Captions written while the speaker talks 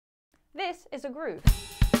This is a groove.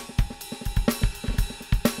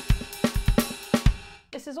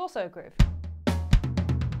 This is also a groove.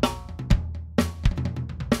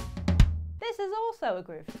 This is also a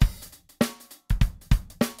groove.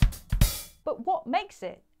 But what makes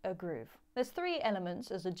it a groove? There's three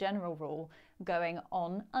elements as a general rule going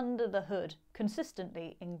on under the hood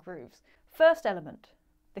consistently in grooves. First element,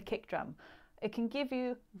 the kick drum. It can give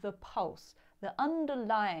you the pulse, the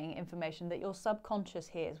underlying information that your subconscious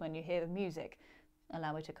hears when you hear the music.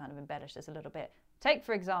 Allow me to kind of embellish this a little bit. Take,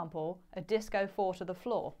 for example, a disco 4 to the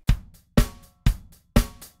floor.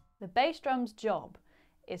 The bass drum's job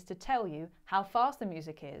is to tell you how fast the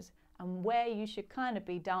music is and where you should kind of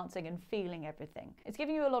be dancing and feeling everything. It's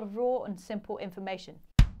giving you a lot of raw and simple information.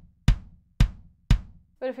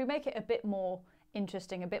 But if we make it a bit more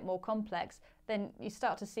interesting, a bit more complex, then you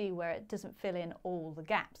start to see where it doesn't fill in all the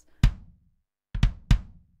gaps.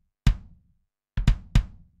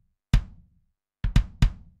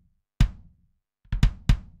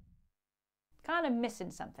 Kind of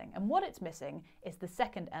missing something, and what it's missing is the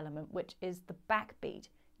second element, which is the backbeat,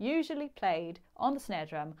 usually played on the snare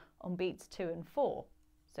drum on beats 2 and 4.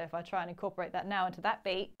 So if I try and incorporate that now into that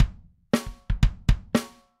beat,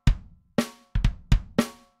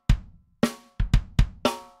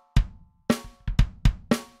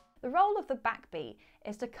 the role of the backbeat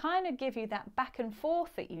is to kind of give you that back and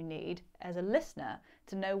forth that you need as a listener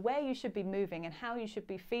to know where you should be moving and how you should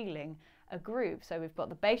be feeling a groove. So we've got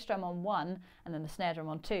the bass drum on 1 and then the snare drum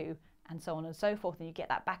on 2 and so on and so forth, and you get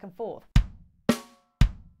that back and forth.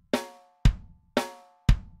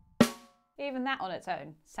 Even that on its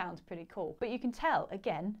own sounds pretty cool, but you can tell,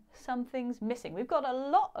 again, something's missing. We've got a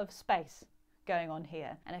lot of space going on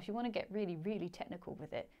here, and if you want to get really, really technical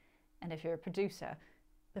with it, and if you're a producer,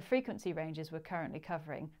 the frequency ranges we're currently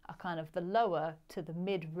covering are kind of the lower to the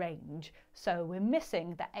mid-range, so we're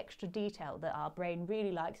missing that extra detail that our brain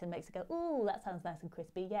really likes and makes it go, ooh, that sounds nice and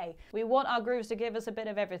crispy, yay. We want our grooves to give us a bit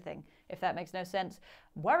of everything. If that makes no sense,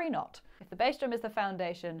 worry not. If the bass drum is the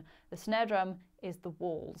foundation, the snare drum is the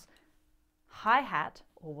walls. Hi-hat,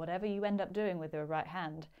 or whatever you end up doing with your right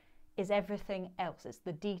hand, is everything else. It's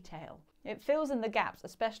the detail. It fills in the gaps,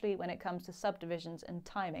 especially when it comes to subdivisions and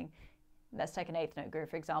timing. Let's take an 8th note groove,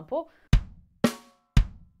 for example.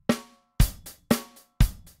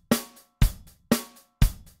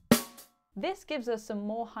 This gives us some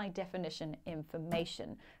more high definition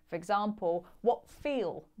information. For example, what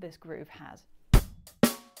feel this groove has.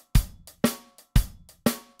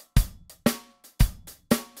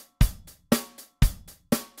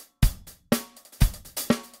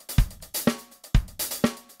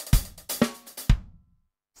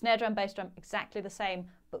 Snare drum, bass drum, exactly the same,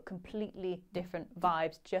 but completely different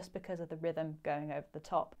vibes just because of the rhythm going over the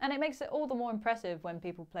top. And it makes it all the more impressive when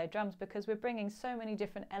people play drums because we're bringing so many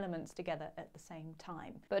different elements together at the same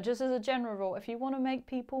time. But just as a general rule, if you want to make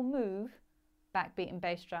people move, backbeat and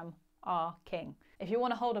bass drum are king. If you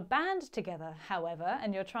want to hold a band together, however,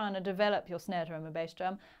 and you're trying to develop your snare drum and bass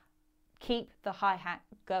drum, keep the hi-hat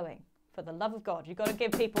going. For the love of God, you've got to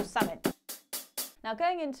give people something. Now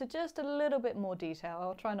going into just a little bit more detail,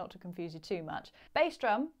 I'll try not to confuse you too much. Bass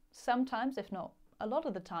drum, sometimes, if not a lot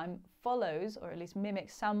of the time, follows or at least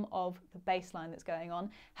mimics some of the bass line that's going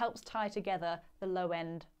on, helps tie together the low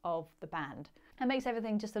end of the band and makes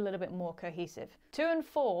everything just a little bit more cohesive. 2 and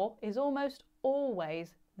 4 is almost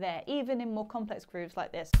always there, even in more complex grooves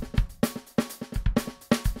like this.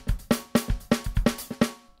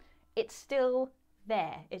 It's still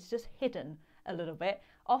there, it's just hidden a little bit,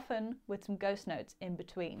 often with some ghost notes in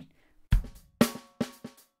between.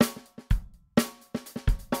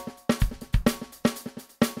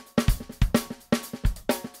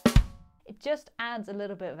 It just adds a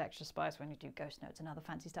little bit of extra spice when you do ghost notes and other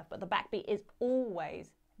fancy stuff, but the backbeat is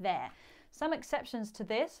always there. Some exceptions to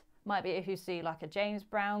this might be if you see like a James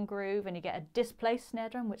Brown groove and you get a displaced snare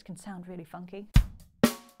drum, which can sound really funky.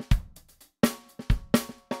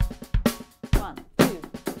 1, 2,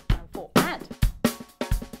 and 4, and.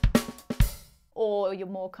 Or your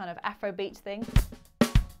more kind of Afrobeats thing.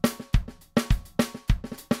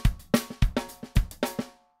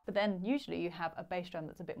 But then usually you have a bass drum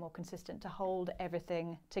that's a bit more consistent to hold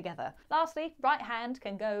everything together. Lastly, right hand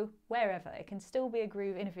can go wherever. It can still be a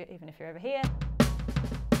groove even if you're over here,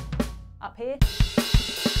 up here,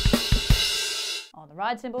 on the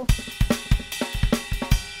ride cymbal.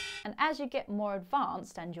 And as you get more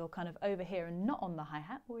advanced and you're kind of over here and not on the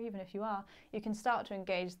hi-hat, or even if you are, you can start to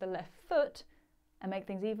engage the left foot and make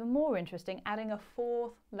things even more interesting, adding a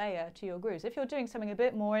 4th layer to your grooves. If you're doing something a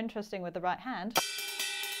bit more interesting with the right hand,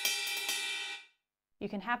 you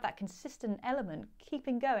can have that consistent element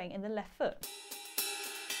keeping going in the left foot.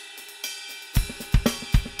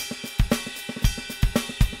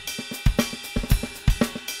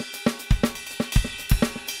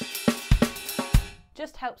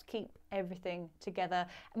 helps keep everything together.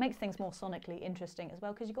 It makes things more sonically interesting as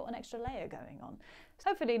well because you've got an extra layer going on.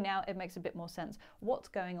 So hopefully now it makes a bit more sense what's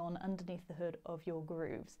going on underneath the hood of your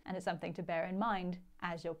grooves, and it's something to bear in mind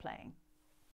as you're playing.